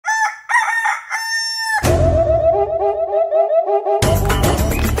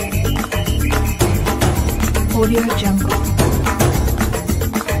Audio Jungle.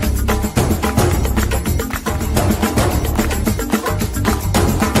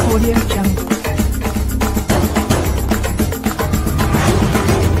 Audio Jungle.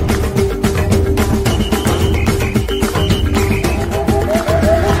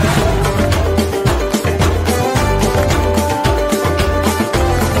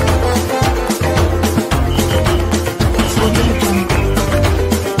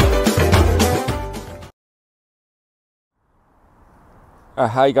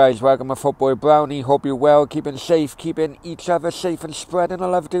 Hi guys, welcome to Footboy Brownie. Hope you're well, keeping safe, keeping each other safe and spreading the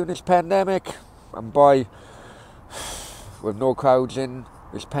love during this pandemic. And boy, with no crowds in,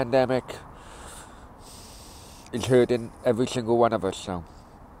 this pandemic is hurting every single one of us now.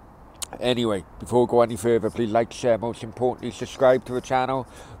 Anyway, before we go any further, please like, share, most importantly, subscribe to the channel.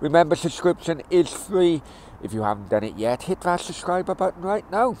 Remember, subscription is free. If you haven't done it yet, hit that subscriber button right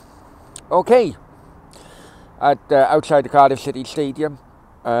now. Okay, outside the Cardiff City Stadium,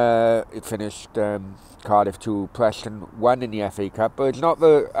 it finished Cardiff 2, Preston 1 in the FA Cup, but it's not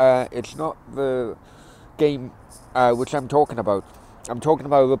the game which I'm talking about. I'm talking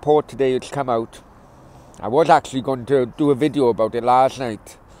about a report today that's come out. I was actually going to do a video about it last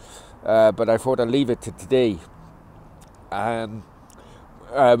night, but I thought I'd leave it to today.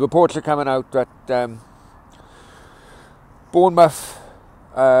 Reports are coming out that Bournemouth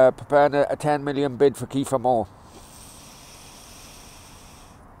preparing a 10 million bid for Kieffer Moore.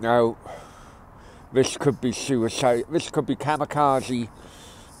 Now, this could be suicide. This could be kamikaze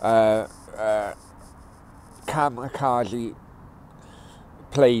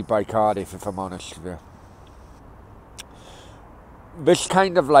play by Cardiff, if I'm honest with you. This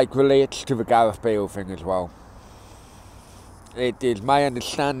kind of like relates to the Gareth Bale thing as well. It is my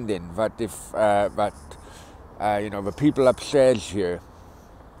understanding that if the people upstairs here,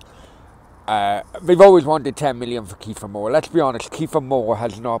 they've always wanted 10 million for Kieffer Moore. Let's be honest, Kieffer Moore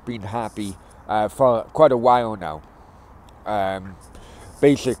has not been happy for quite a while now.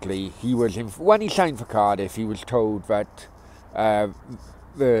 Basically, when he signed for Cardiff, he was told that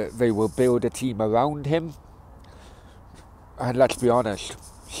they will build a team around him. And let's be honest,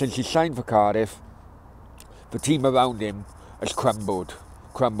 since he signed for Cardiff, the team around him has crumbled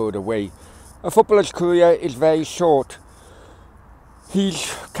away. A footballer's career is very short.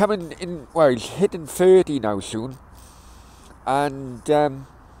 He's coming in, well, he's hitting 30 now soon. And,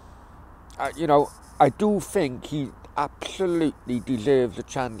 I do think he absolutely deserves a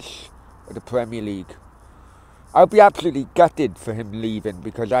chance at the Premier League. I'll be absolutely gutted for him leaving,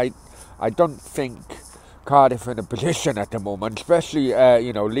 because I don't think Cardiff are in a position at the moment, especially,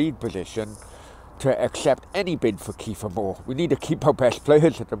 league position, to accept any bid for Kieffer Moore. We need to keep our best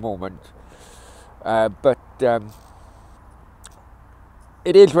players at the moment.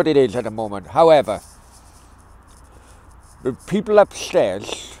 It is what it is at the moment. However, the people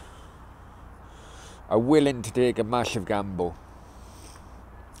upstairs are willing to take a massive gamble.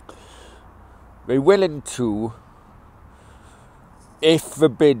 They're willing to, if the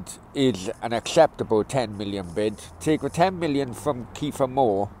bid is an acceptable 10 million bid, take the 10 million from Kieffer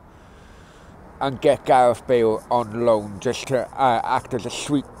Moore and get Gareth Bale on loan just to act as a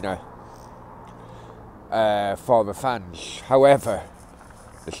sweetener for the fans. However,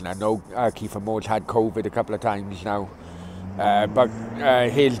 listen, I know Kieffer Moore's had COVID a couple of times now, but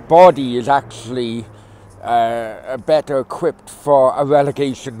his body is actually better equipped for a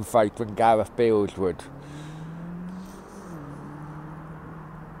relegation fight than Gareth Bale's would.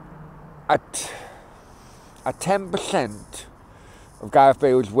 At 10% of Gareth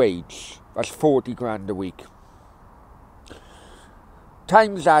Bale's wage, that's 40 grand a week.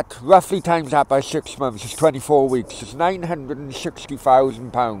 Roughly times that by 6 months, it's 24 weeks, it's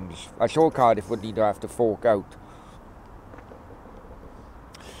 £960,000. That's all Cardiff would need to have to fork out.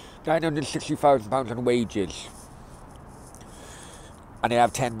 £960,000 on wages. And they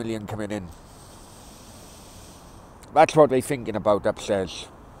have 10 million coming in. That's what they're thinking about upstairs.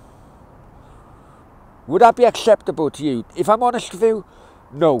 Would that be acceptable to you? If I'm honest with you,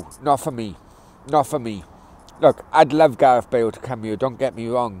 no, not for me. Not for me. Look, I'd love Gareth Bale to come here, don't get me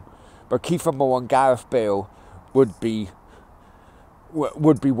wrong. But Kieffer Moore and Gareth Bale would be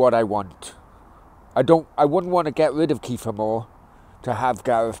what I want. I wouldn't want to get rid of Kieffer Moore to have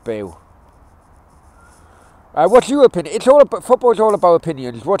Gareth Bale. What's your opinion? Football's all about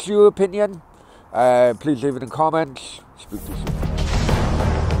opinions. What's your opinion? Please leave it in comments. Speak to you soon.